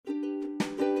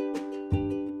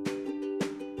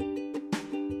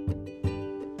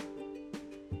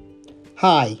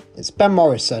Hi, it's Ben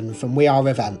Morrison from We Are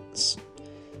Events.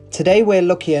 Today we're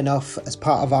lucky enough, as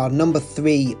part of our number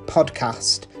 3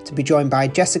 podcast, to be joined by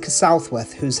Jessica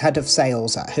Southworth, who's Head of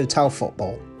Sales at Hotel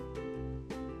Football.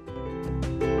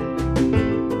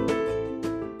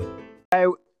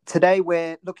 So today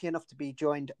we're lucky enough to be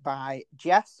joined by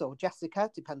Jess, or Jessica,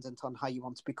 dependent on how you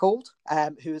want to be called,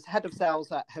 who's Head of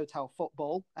Sales at Hotel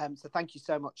Football. So thank you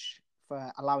so much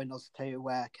for allowing us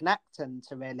to connect and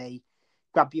to really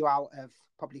grab you out of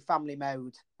probably family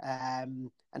mode and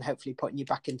hopefully putting you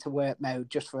back into work mode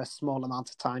just for a small amount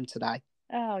of time today.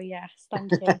 Oh, yes,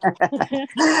 thank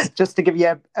you. Just to give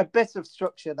you a bit of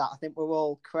structure that I think we're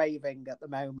all craving at the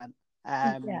moment.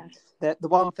 Yes. The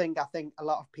one thing I think a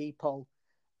lot of people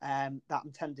that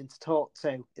I'm tending to talk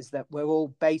to is that we're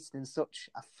all based in such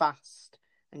a fast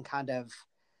and kind of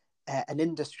an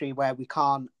industry where we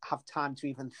can't have time to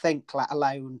even think, let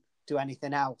alone do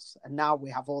anything else. And now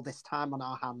we have all this time on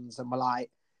our hands and we're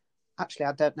like, actually,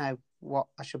 I don't know what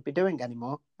I should be doing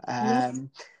anymore.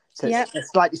 So it's a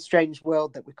slightly strange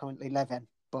world that we currently live in,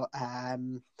 but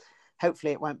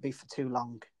hopefully it won't be for too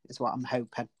long is what I'm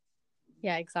hoping.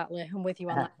 Yeah, exactly. I'm with you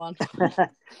on that one.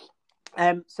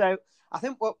 So I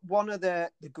think one of the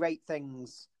great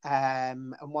things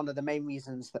and one of the main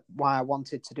reasons why I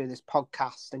wanted to do this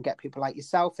podcast and get people like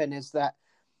yourself in is that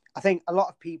I think a lot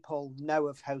of people know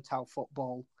of Hotel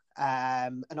Football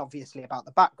and obviously about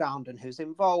the background and who's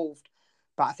involved.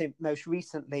 But I think most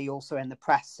recently also in the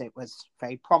press, it was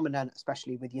very prominent,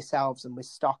 especially with yourselves and with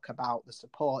Stock, about the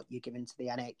support you're giving to the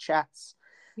NHS.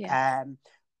 Yeah.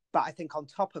 But I think on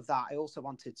top of that, I also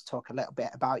wanted to talk a little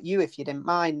bit about you, if you didn't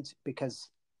mind, because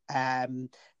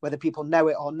whether people know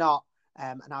it or not,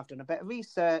 and I've done a bit of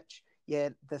research,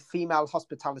 you're the Female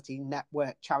Hospitality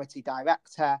Network Charity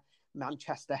Director,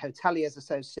 Manchester Hoteliers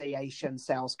Association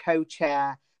Sales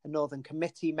Co-Chair, a Northern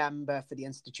Committee member for the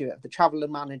Institute of the Travel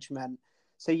and Management.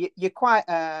 So you're quite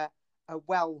a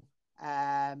well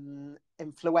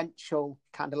influential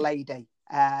kind of lady.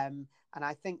 And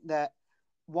I think that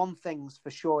one thing's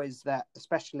for sure is that,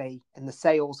 especially in the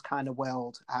sales kind of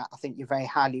world, I think you're very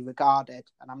highly regarded.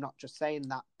 And I'm not just saying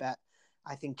that, but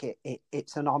I think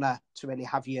it's an honour to really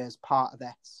have you as part of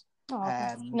this.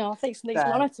 No, it's an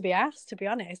honour to be asked, to be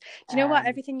honest. Do you know what?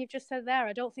 Everything you've just said there,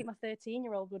 I don't think my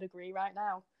 13-year-old would agree right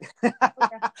now.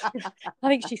 I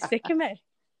think she's sick of me.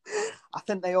 I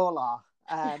think they all are.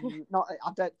 I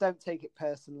don't take it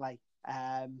personally.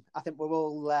 I think we're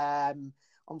all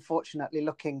unfortunately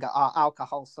looking at our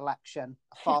alcohol selection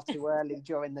far too early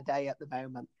during the day at the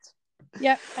moment.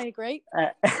 Yeah, I agree.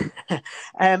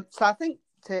 So I think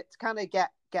to kind of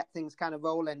get things kind of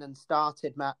rolling and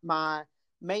started, my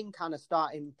main kind of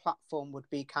starting platform would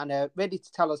be kind of really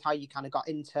to tell us how you kind of got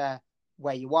into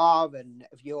where you are, and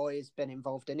have you always been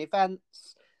involved in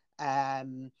events?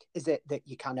 Is it that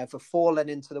you kind of have fallen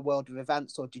into the world of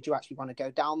events, or did you actually want to go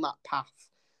down that path?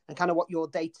 And kind of what your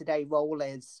day-to-day role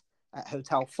is at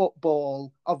Hotel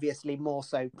Football, obviously more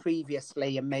so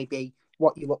previously, and maybe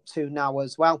what you're up to now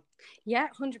as well. Yeah,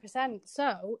 100%.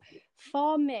 So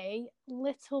for me, a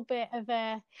little bit of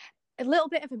a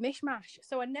mishmash.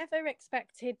 So I never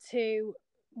expected to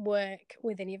work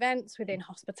within events, within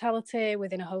hospitality,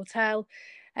 within a hotel.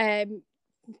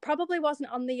 Probably wasn't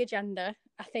on the agenda.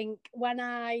 I think when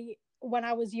I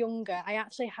was younger, I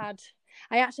actually had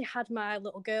my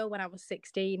little girl when I was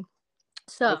 16.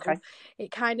 So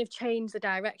It kind of changed the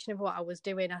direction of what I was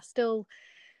doing. I still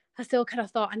kind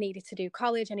of thought I needed to do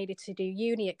college, I needed to do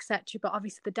uni, etc. But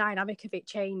obviously the dynamic of it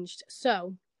changed.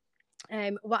 So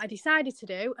what I decided to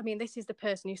do, I mean, this is the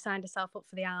person who signed herself up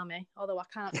for the army, although I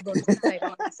can't run to save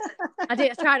honest. I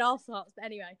tried all sorts, but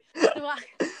anyway. So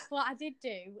what I did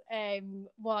do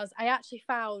was I actually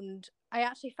found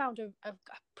a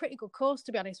pretty good course,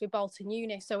 to be honest, with Bolton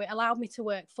Uni. So it allowed me to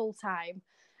work full time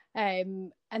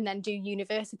and then do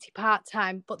university part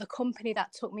time. But the company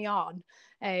that took me on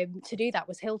to do that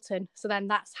was Hilton. So then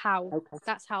that's how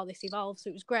this evolved.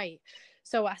 So it was great.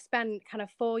 So I spent kind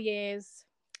of 4 years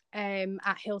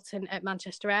at Hilton at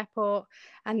Manchester Airport,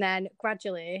 and then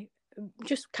gradually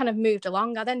just kind of moved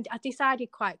along. I decided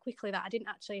quite quickly that I didn't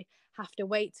actually have to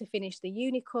wait to finish the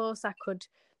uni course. I could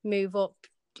move up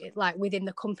like within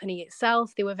the company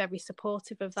itself. They were very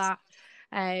supportive of that.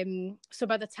 So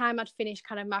by the time I'd finished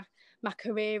kind of my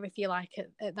career, if you like,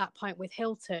 at that point with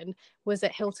Hilton, was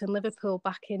at Hilton Liverpool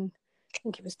back in, I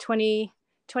think it was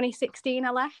 2016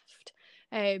 I left.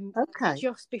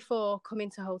 Just before coming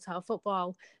to Hotel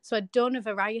Football. So I'd done a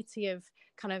variety of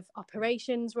kind of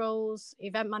operations roles,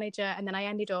 event manager, and then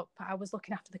I was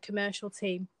looking after the commercial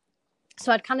team.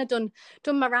 So I'd kind of done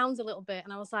my rounds a little bit,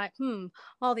 and I was like,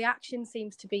 all the action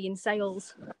seems to be in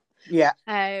sales. Yeah.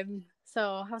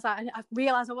 So I was like, I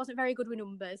realised I wasn't very good with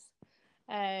numbers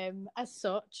as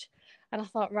such. And I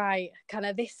thought, right, kind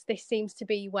of this seems to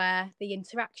be where the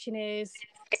interaction is.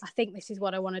 I think this is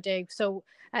what I want to do. So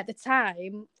at the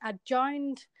time, I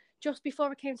joined just before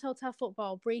I came to hotel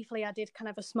football. Briefly, I did kind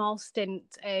of a small stint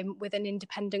with an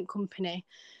independent company.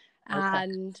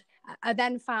 And I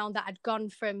then found that I'd gone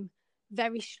from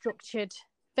very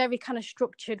kind of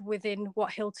structured within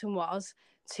what Hilton was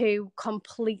to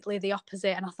completely the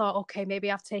opposite. And I thought, okay,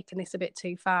 maybe I've taken this a bit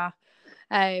too far.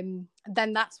 Then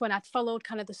that's when I'd followed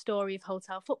kind of the story of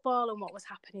hotel football and what was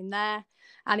happening there.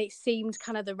 And it seemed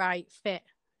kind of the right fit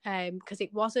because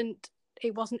it wasn't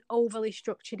overly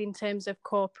structured in terms of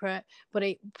corporate, but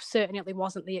it certainly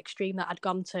wasn't the extreme that I'd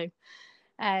gone to.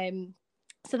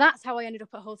 So that's how I ended up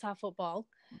at hotel football.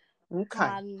 Okay.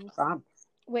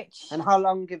 And how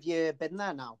long have you been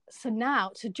there now?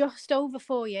 So just over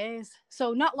 4 years.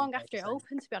 So not long after it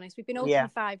opened, to be honest. We've been open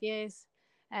 5 years.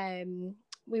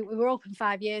 We were open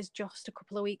 5 years just a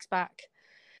couple of weeks back.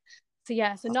 So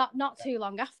yeah, so not too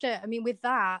long after. I mean, with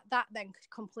that then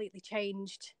completely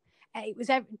changed. It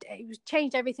was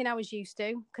changed everything I was used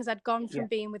to, because I'd gone from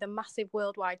being with a massive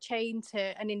worldwide chain to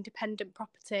an independent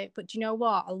property. But do you know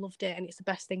what? I loved it, and it's the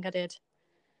best thing I did.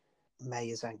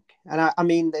 Amazing. And I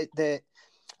mean,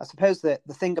 I suppose the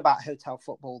thing about hotel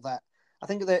football, that I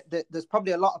think that there's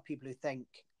probably a lot of people who think,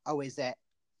 oh, is it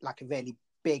like a really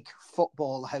big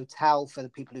football hotel for the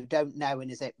people who don't know,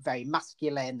 and is it very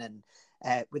masculine and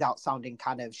without sounding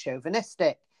kind of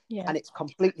chauvinistic? And it's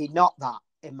completely not that,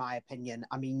 in my opinion.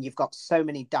 I mean, you've got so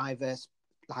many diverse,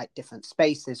 like, different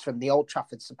spaces, from the Old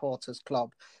Trafford Supporters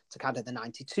Club to kind of the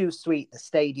 92 suite, the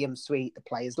Stadium suite, the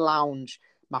Players Lounge,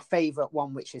 my favourite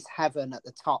one, which is Heaven at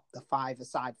the top, the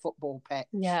 5-a-side football pitch,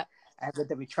 with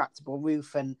the retractable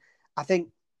roof. And I think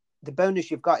the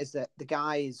bonus you've got is that the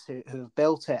guys who have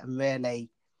built it and really,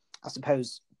 I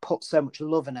suppose, put so much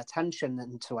love and attention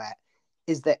into it,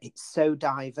 is that it's so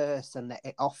diverse and that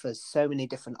it offers so many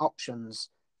different options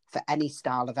for any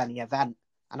style of any event.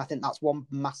 And I think that's one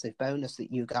massive bonus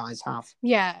that you guys have.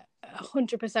 Yeah,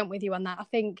 100% with you on that. I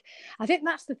think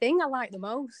that's the thing I like the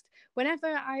most. Whenever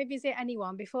I visit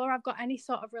anyone, before I've got any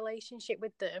sort of relationship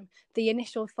with them, the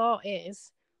initial thought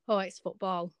is, oh, it's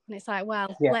football. And it's like,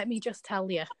 well, let me just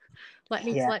tell you. Let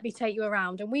me take you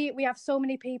around. And we have so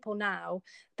many people now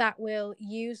that will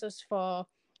use us for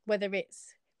whether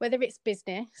it's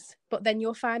business, but then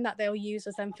you'll find that they'll use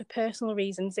us then for personal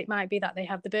reasons. It might be that they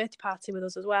have the birthday party with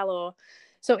us as well, or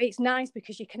so it's nice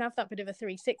because you can have that bit of a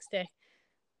 360,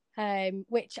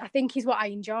 which I think is what I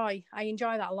enjoy. I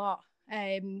enjoy that a lot.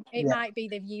 It might be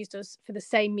they've used us for the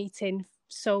same meeting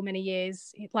so many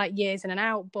years, like years in and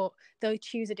out, but they'll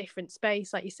choose a different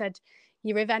space. Like you said,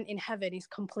 your event in Heaven is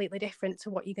completely different to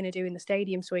what you're going to do in the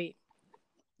Stadium suite.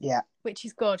 Yeah. Which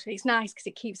is good. It's nice because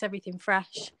it keeps everything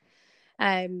fresh.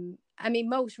 I mean,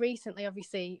 most recently,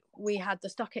 obviously, we had the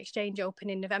stock exchange open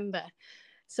in November.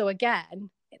 So again,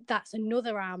 that's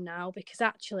another arm now, because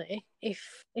actually,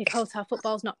 if hotel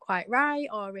football's not quite right,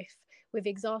 or if we've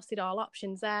exhausted all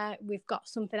options there, we've got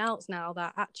something else now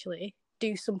that actually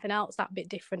do something else that bit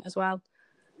different as well.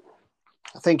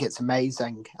 I think it's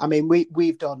amazing. I mean,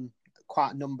 we've done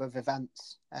quite a number of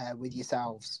events with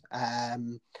yourselves.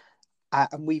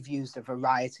 And we've used a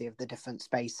variety of the different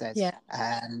spaces.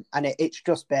 And it's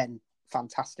just been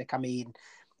fantastic. I mean,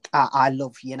 I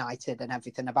love United and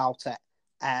everything about it.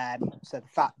 So the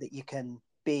fact that you can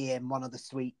be in one of the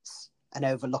suites and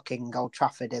overlooking Old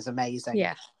Trafford is amazing.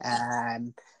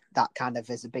 That kind of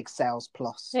is a big sales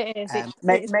plus. It is.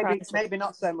 Maybe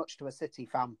not so much to a City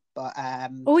fan, but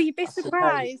you'd be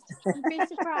surprised. You'd be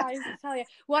surprised, I tell you.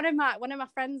 One of my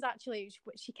friends, actually,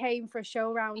 she came for a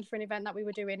show round for an event that we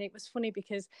were doing. It was funny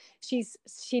because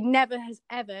she never has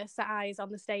ever set eyes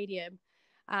on the Stadium,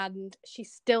 and she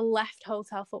still left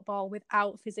hotel football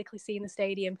without physically seeing the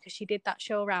Stadium because she did that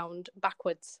show round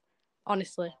backwards.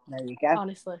 Honestly, there you go.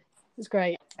 Honestly, it's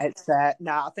great. It's I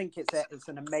think it's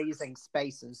an amazing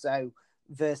space, and so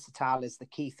versatile is the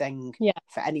key thing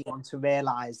for anyone to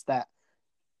realise that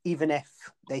even if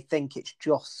they think it's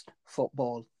just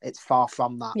football, it's far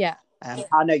from that.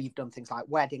 I know you've done things like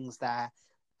weddings there.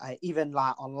 Even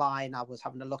like online, I was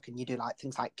having a look, and you do like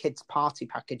things like kids party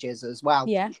packages as well.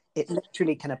 It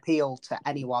literally can appeal to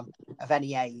anyone of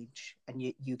any age, and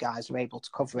you guys are able to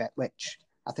cover it, which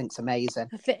I think is amazing.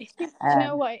 Do you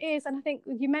know what it is? And I think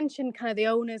you mentioned kind of the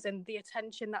owners and the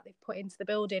attention that they've put into the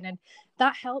building, and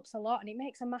that helps a lot, and it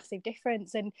makes a massive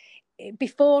difference. And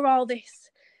before all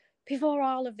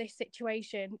of this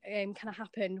situation kind of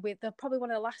happened, with probably one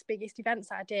of the last biggest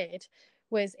events I did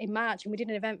was in March, and we did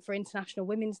an event for International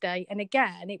Women's Day. And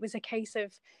again, it was a case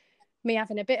of me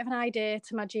having a bit of an idea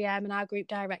to my GM and our group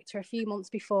director a few months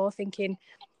before, thinking,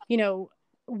 you know,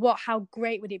 how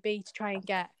great would it be to try and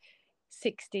get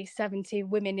 60, 70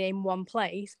 women in one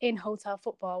place in hotel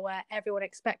football where everyone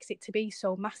expects it to be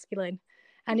so masculine.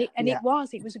 And it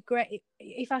was a great,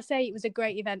 if I say it was a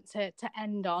great event to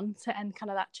end on, to end kind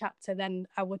of that chapter, then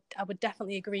I would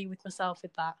definitely agree with myself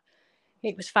with that.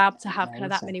 It was fab to have kind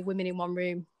of that many women in one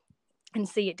room and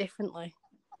see it differently.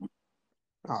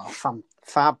 Oh,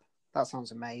 fab. That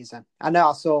sounds amazing. I know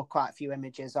I saw quite a few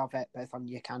images of it, both on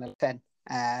your kind of thing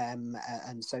and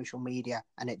social media,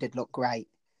 and it did look great.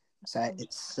 So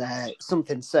it's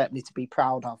something certainly to be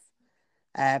proud of.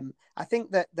 I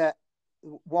think that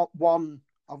one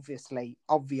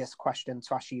obvious question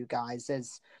to ask you guys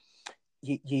is,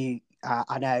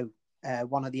 I know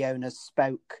one of the owners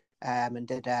spoke and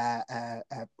did I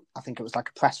think it was like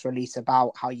a press release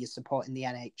about how you're supporting the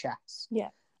NHS.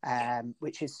 Yeah.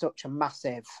 Which is such a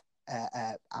massive.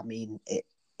 I mean,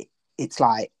 it's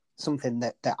like something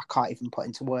that I can't even put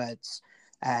into words.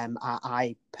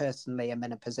 I personally am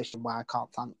in a position where I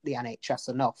can't thank the NHS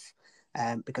enough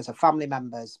because of family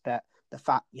members, but the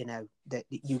fact, you know, that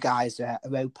you guys are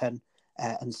open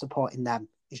and supporting them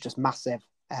is just massive.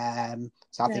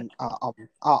 So I think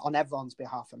on everyone's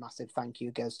behalf, a massive thank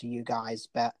you goes to you guys.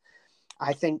 But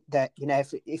I think that, you know,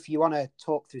 if you want to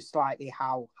talk through slightly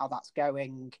how that's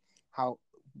going,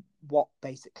 what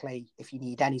basically, if you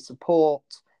need any support,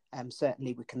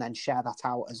 certainly we can then share that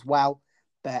out as well.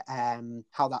 But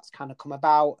how that's kind of come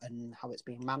about and how it's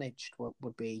being managed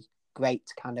would be great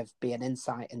to kind of be an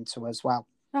insight into as well.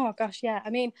 Oh gosh, yeah. I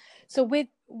mean, so with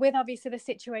obviously the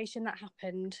situation that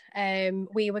happened,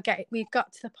 we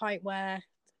got to the point where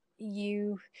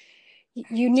you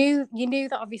knew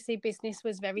that obviously business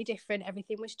was very different,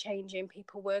 everything was changing,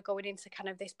 people were going into kind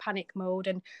of this panic mode,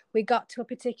 and we got to a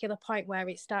particular point where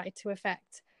it started to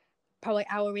affect probably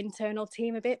our internal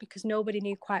team a bit, because nobody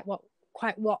knew quite what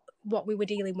we were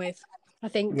dealing with. I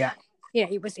think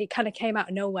it kind of came out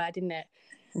of nowhere, didn't it?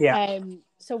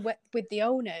 So with the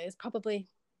owners, probably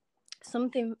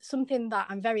something that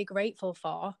I'm very grateful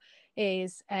for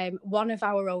is one of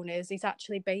our owners is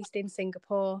actually based in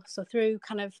Singapore. So through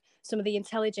kind of some of the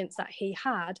intelligence that he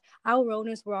had, our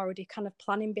owners were already kind of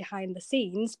planning behind the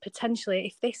scenes, potentially,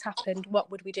 if this happened,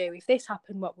 what would we do? If this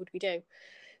happened, what would we do?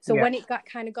 So when it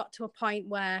got to a point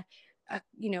where,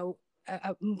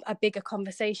 a bigger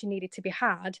conversation needed to be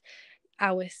had,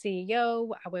 our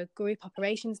CEO, our group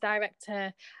operations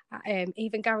director,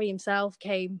 even Gary himself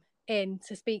came in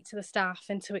to speak to the staff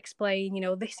and to explain, you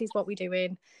know, this is what we're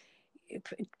doing.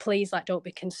 Please, don't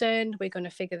be concerned. We're going to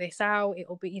figure this out.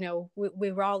 It'll be, you know,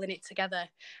 we're all in it together.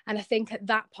 And I think at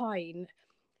that point,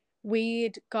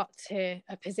 we'd got to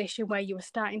a position where you were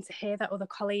starting to hear that other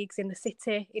colleagues in the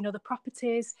city, in other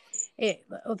properties,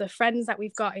 other friends that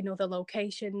we've got in other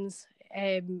locations,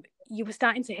 you were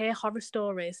starting to hear horror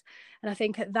stories. And I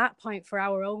think at that point, for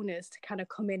our owners to kind of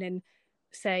come in and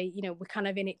say, you know, we're kind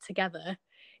of in it together,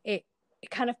 it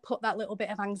kind of put that little bit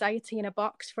of anxiety in a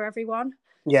box for everyone.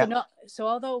 So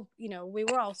although, you know, we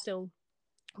were all still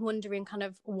wondering kind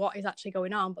of what is actually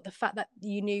going on, but the fact that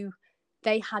you knew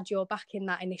they had your back in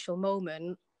that initial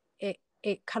moment,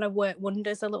 it kind of worked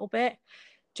wonders a little bit,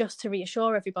 just to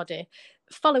reassure everybody.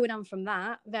 Following on from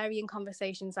that, varying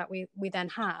conversations that we then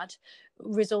had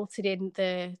resulted in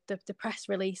the press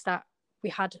release that we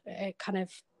had kind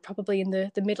of probably in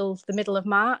the middle of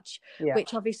March,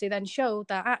 which obviously then showed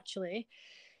that actually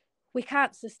we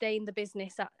can't sustain the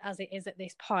business as it is at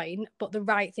this point, but the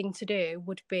right thing to do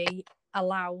would be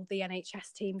allow the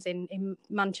NHS teams in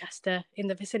Manchester, in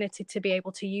the vicinity, to be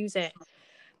able to use it.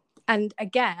 And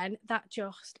again,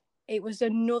 it was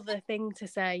another thing to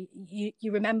say,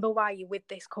 you remember why you're with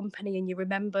this company, and you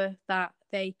remember that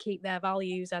they keep their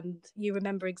values, and you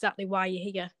remember exactly why you're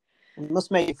here. It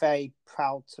must make you very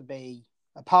proud to be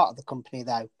a part of the company,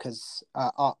 though, because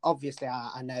obviously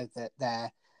I know that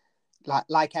they're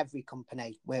like every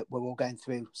company, we're all going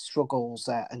through struggles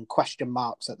and question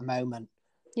marks at the moment.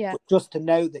 Yeah. But just to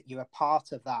know that you're a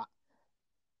part of that,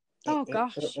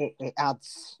 it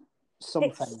adds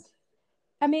something.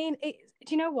 Do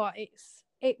you know what?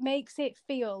 It makes it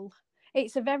feel,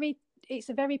 it's a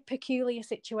very peculiar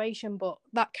situation, but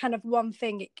that kind of one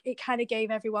thing, it kind of gave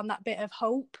everyone that bit of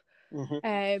hope.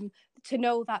 Mm-hmm. To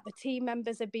know that the team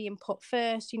members are being put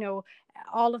first. You know,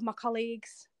 all of my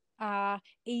colleagues are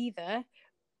either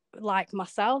like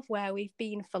myself, where we've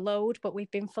been furloughed, but we've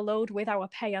been furloughed with our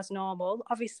pay as normal.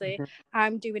 Obviously,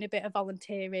 I'm doing a bit of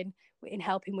volunteering in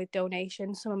helping with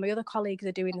donations. Some of my other colleagues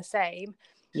are doing the same.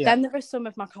 Then there are some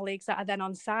of my colleagues that are then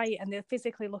on site and they're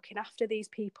physically looking after these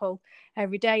people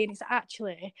every day. And it's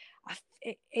actually,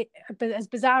 but as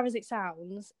bizarre as it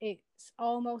sounds, it's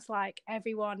almost like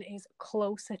everyone is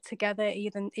closer together,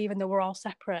 even though we're all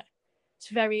separate. It's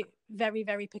very, very,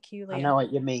 very peculiar. I know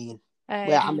what you mean.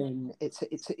 Well, I mean,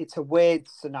 it's a weird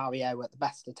scenario at the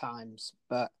best of times,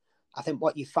 but I think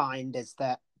what you find is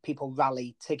that people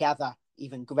rally together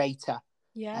even greater.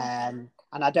 Yeah.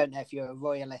 And I don't know if you're a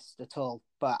royalist at all,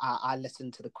 but I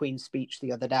listened to the Queen's speech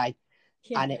the other day,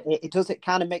 and it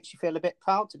kind of makes you feel a bit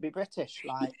proud to be British,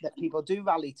 like that people do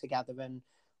rally together, and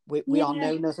we are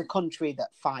known as a country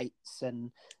that fights,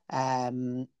 and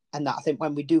that I think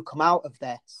when we do come out of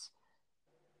this,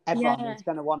 everyone is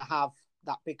going to want to have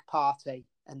that big party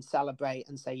and celebrate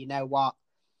and say, you know what,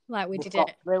 like we we've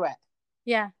got through it.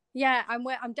 Yeah,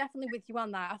 I'm definitely with you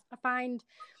on that. I find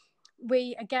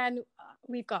we've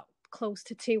got close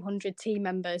to 200 team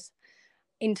members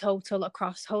in total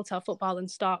across hotel, football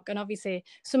and stock, and obviously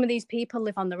some of these people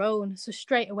live on their own, so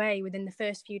straight away within the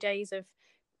first few days of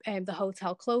the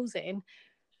hotel closing,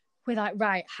 we're like,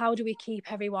 right, how do we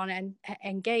keep everyone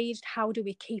engaged? How do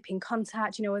we keep in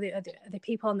contact? You know, are the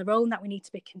people on their own that we need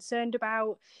to be concerned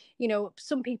about? You know,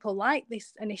 some people like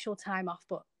this initial time off,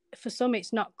 but for some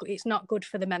it's not good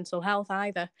for the mental health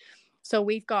either. So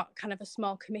we've got kind of a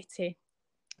small committee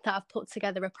that I've put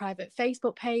together a private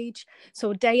Facebook page.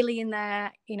 So daily in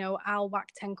there, you know, I'll whack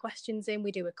 10 questions in.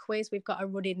 We do a quiz. We've got a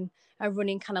running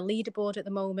kind of leaderboard at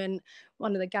the moment.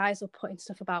 One of the guys will put in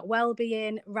stuff about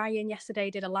well-being. Ryan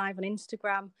yesterday did a live on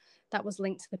Instagram that was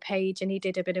linked to the page, and he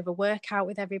did a bit of a workout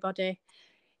with everybody.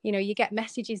 You know, you get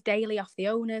messages daily off the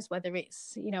owners, whether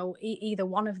it's, you know, either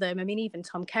one of them. I mean, even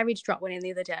Tom Kerridge dropped one in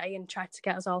the other day and tried to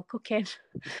get us all cooking.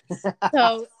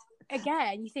 So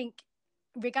again, you think,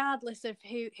 regardless of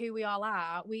who we all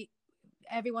are,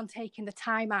 everyone taking the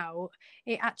time out,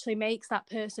 it actually makes that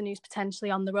person who's potentially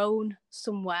on their own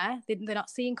somewhere, they're not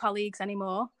seeing colleagues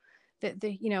anymore, that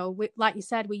you know, like you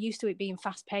said, we're used to it being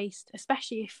fast paced,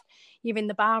 especially if you're in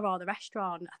the bar or the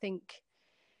restaurant. I think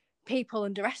people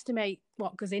underestimate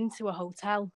what goes into a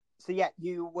hotel. So yeah,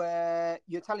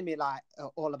 you're telling me like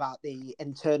all about the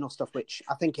internal stuff, which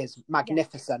I think is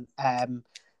magnificent.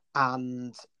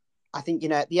 And I think, you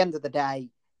know, at the end of the day,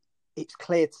 it's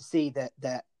clear to see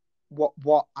that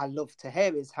what I love to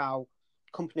hear is how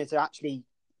companies are actually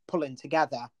pulling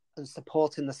together and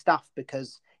supporting the staff,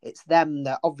 because it's them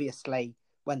that obviously,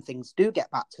 when things do get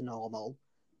back to normal,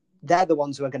 they're the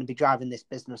ones who are going to be driving this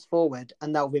business forward,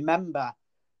 and they'll remember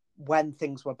when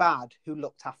things were bad, who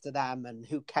looked after them and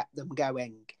who kept them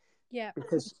going. Yeah,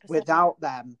 because 100%. Without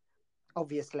them,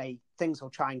 obviously things will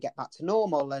try and get back to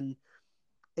normal, and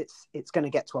it's going to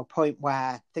get to a point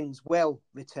where things will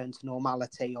return to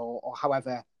normality, or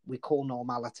however we call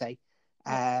normality.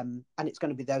 And it's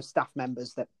going to be those staff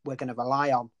members that we're going to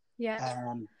rely on.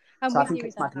 So I think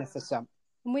it's magnificent.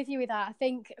 I'm with you with that.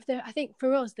 I think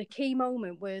for us, the key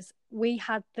moment was we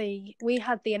had the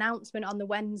announcement on the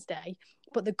Wednesday,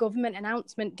 but the government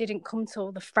announcement didn't come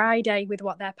till the Friday with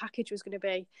what their package was going to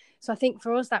be. So I think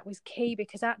for us that was key,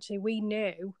 because actually we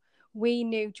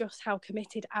knew just how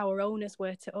committed our owners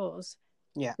were to us.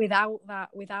 Yeah. Without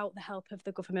the help of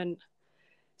the government.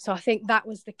 So I think that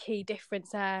was the key difference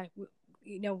there.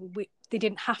 You know, they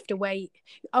didn't have to wait.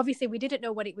 Obviously, we didn't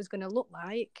know what it was going to look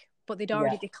like, but they'd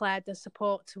already declared their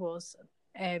support to us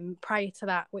prior to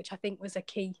that, which I think was a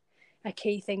key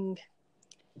thing.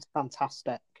 It's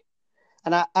fantastic.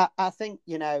 And I think,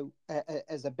 you know,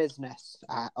 as a business,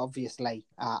 obviously,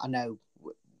 I know,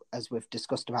 as we've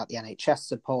discussed about the NHS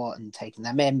support and taking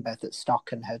them in, both at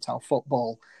stock and hotel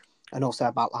football, and also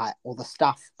about like all the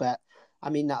staff. But I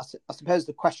mean, I suppose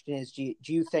the question is, do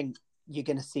you think you're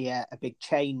going to see a big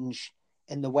change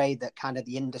in the way that kind of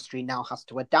the industry now has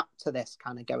to adapt to this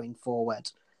kind of going forward?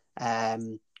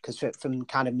 Because from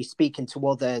kind of me speaking to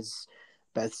others,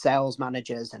 both sales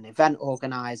managers and event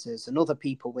organisers and other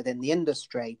people within the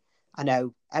industry, I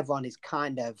know everyone is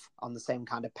kind of on the same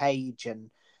kind of page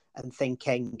and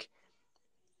thinking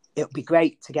it would be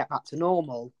great to get back to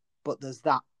normal, but there's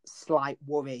that slight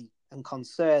worry and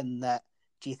concern that,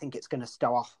 do you think it's going to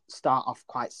start off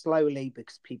quite slowly,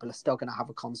 because people are still going to have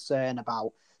a concern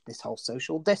about this whole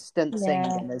social distancing,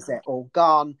 and is it all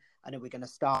gone, and are we going to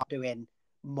start doing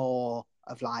more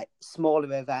of like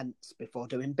smaller events before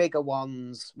doing bigger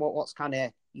ones? What's kind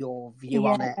of your view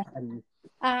on it?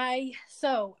 And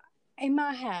so in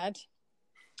my head,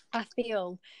 I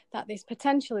feel that there's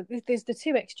the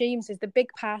two extremes. There's the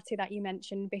big party that you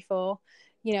mentioned before.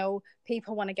 You know,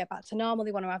 people want to get back to normal.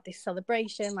 They want to have this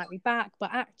celebration like we're back.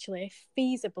 But actually,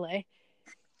 feasibly,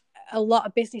 a lot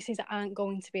of businesses aren't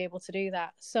going to be able to do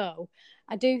that. So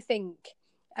I do think,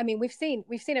 I mean, we've seen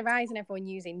a rise in everyone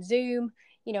using Zoom,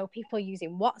 you know, people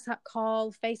using WhatsApp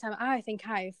call, FaceTime. I think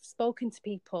I've spoken to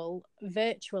people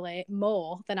virtually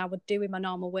more than I would do in my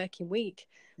normal working week.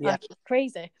 Yeah. Like, it's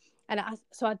crazy. And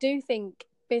so I do think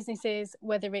businesses,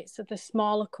 whether it's the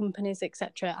smaller companies,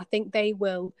 etc., I think they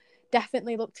will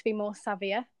definitely look to be more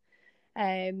savvier.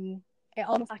 It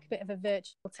almost like a bit of a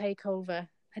virtual takeover.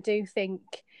 I do think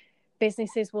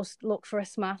businesses will look for a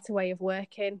smarter way of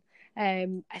working,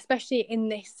 especially in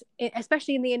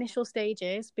the initial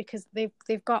stages, because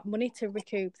they've got money to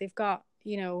recoup. They've got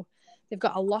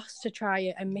a loss to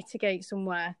try and mitigate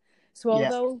somewhere. So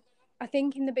although I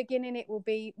think in the beginning it will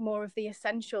be more of the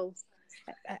essential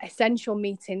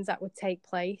meetings that would take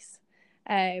place,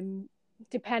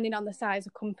 depending on the size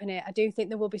of company, I do think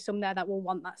there will be some there that will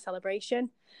want that celebration.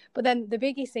 But then the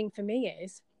biggest thing for me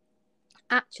is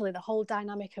actually the whole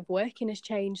dynamic of working has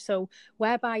changed. So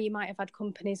whereby you might have had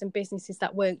companies and businesses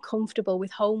that weren't comfortable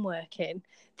with home working,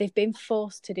 they've been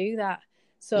forced to do that.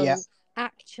 So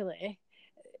actually,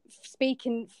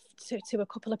 speaking to a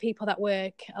couple of people that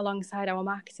work alongside our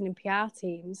marketing and PR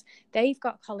teams, they've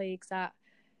got colleagues that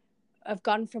have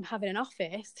gone from having an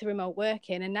office to remote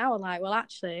working, and now are like, well,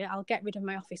 actually, I'll get rid of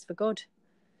my office for good.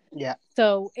 Yeah.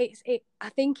 So I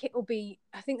think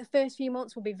the first few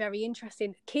months will be very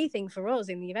interesting. Key thing for us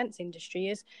in the events industry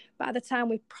is by the time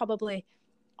we're probably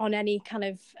on any kind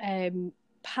of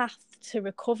path to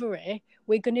recovery,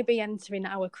 we're going to be entering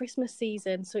our Christmas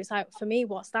season. So it's like, for me,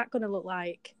 what's that going to look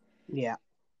like? Yeah.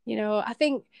 You know, I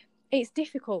think it's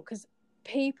difficult because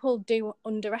people do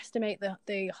underestimate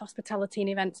the hospitality and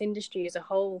events industry as a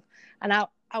whole. And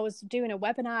I was doing a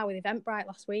webinar with Eventbrite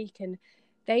last week, and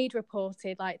they'd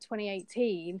reported, like,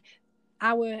 2018,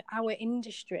 our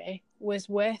industry was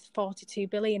worth 42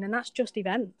 billion, and that's just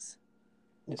events.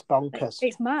 It's bonkers.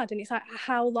 It's mad. And it's like,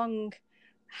 how long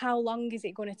is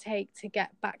it going to take to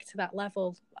get back to that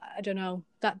level? I don't know.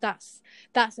 That's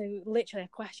literally a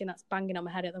question that's banging on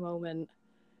my head at the moment.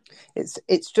 It's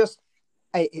just,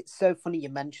 it's so funny you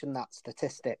mentioned that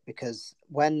statistic, because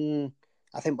when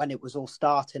it was all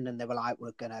starting and they were like,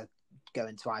 we're going to go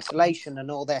into isolation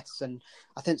and all this, and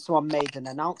I think someone made an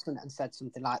announcement and said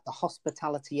something like the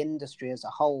hospitality industry as a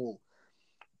whole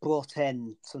brought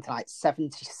in something like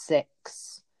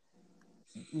 76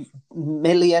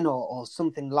 million or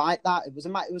something like that. It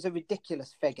was a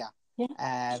ridiculous figure. Yeah.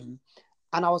 And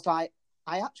I was like,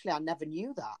 I never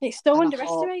knew that. It's so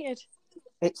underestimated.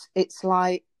 It's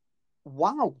like,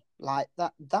 wow, like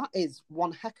that is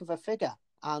one heck of a figure.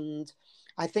 And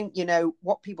I think, you know,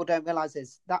 what people don't realize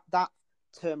is that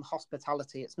term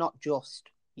hospitality, it's not just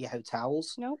your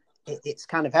hotels. No, it's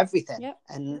kind of everything. Yep.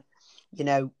 And, you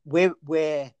know,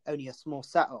 we're only a small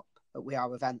setup, but we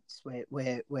are events.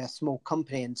 We're a small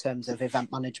company in terms of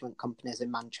event management companies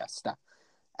in Manchester.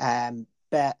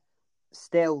 But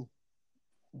still,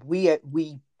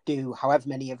 we do however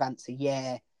many events a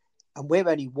year, and we're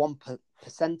only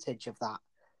 1% of that.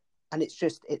 And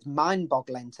it's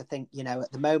mind-boggling to think, you know,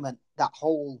 at the moment, that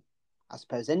whole, I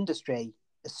suppose, industry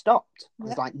has stopped.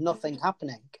 There's like nothing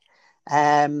happening.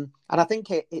 And I think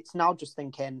it's now just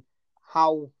thinking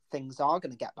how things are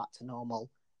going to get back to normal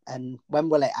and when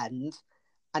will it end.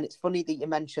 And it's funny that you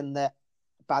mentioned that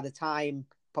by the time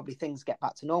probably things get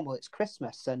back to normal, it's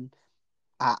Christmas. And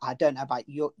I don't know about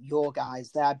your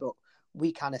guys there, but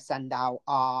we kind of send out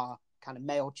our kind of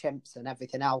MailChimps and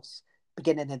everything else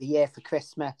beginning of the year for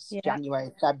Christmas,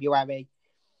 January, February.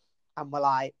 And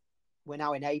we're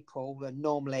now in April, and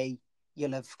normally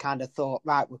you'll have kind of thought,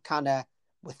 right,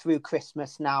 we're through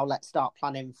Christmas now, let's start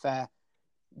planning for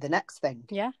the next thing.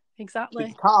 Yeah, exactly. But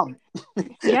you can't.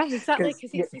 Yeah, exactly,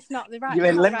 because it's not the right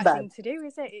thing to do,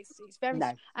 is it? It's very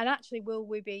no. And actually, will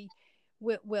we be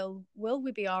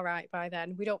all right by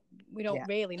then? We don't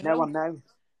really know. No one knows.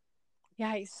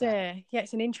 Yeah, it's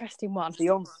an interesting one. The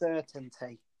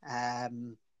uncertainty,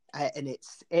 and it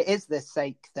is the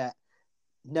sake that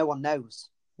no one knows.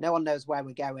 No one knows where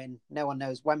we're going. No one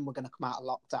knows when we're going to come out of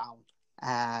lockdown.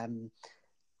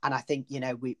 And I think, you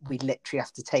know, we literally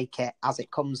have to take it as it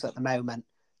comes at the moment,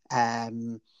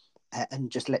 and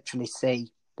just literally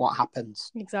see what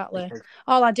happens. Exactly. Because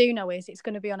all I do know is it's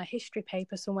going to be on a history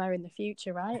paper somewhere in the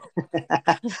future, right?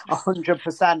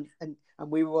 100%. And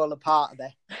we were all a part of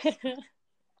it.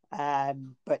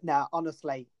 But no,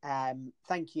 honestly,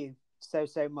 thank you so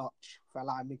much for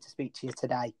allowing me to speak to you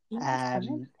today,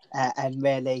 and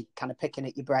really kind of picking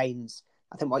at your brains.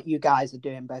 I think what you guys are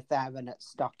doing both there and at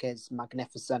Stock is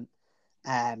magnificent.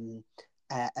 And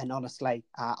honestly,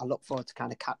 I look forward to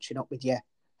kind of catching up with you,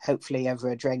 hopefully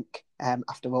over a drink,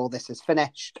 after all this is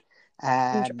finished.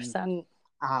 100%.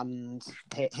 And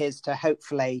here's to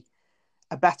hopefully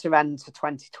a better end to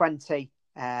 2020.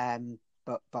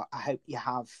 But I hope you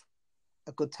have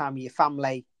a good time with your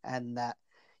family, and that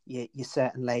you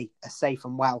certainly are safe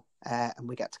and well, and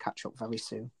we get to catch up very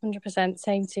soon. 100%.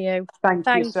 Same to you. Thank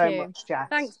you so much, Jess.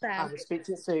 Thanks, Ben. I will speak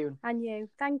to you soon. And you.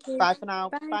 Thank you. Bye for now.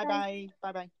 Bye.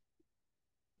 Bye. Bye.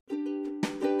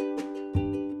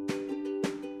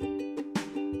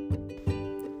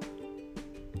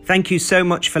 Thank you so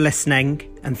much for listening,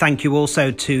 and thank you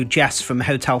also to Jess from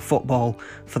Hotel Football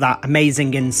for that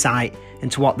amazing insight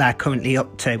into what they're currently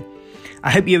up to.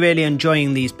 I hope you're really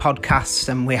enjoying these podcasts,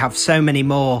 and we have so many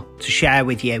more to share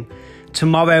with you.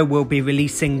 Tomorrow we'll be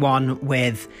releasing one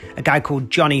with a guy called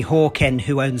Johnny Hawkin,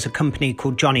 who owns a company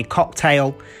called Johnny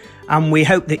Cocktail. And we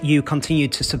hope that you continue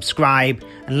to subscribe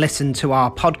and listen to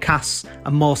our podcasts,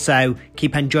 and more so,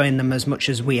 keep enjoying them as much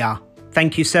as we are.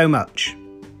 Thank you so much.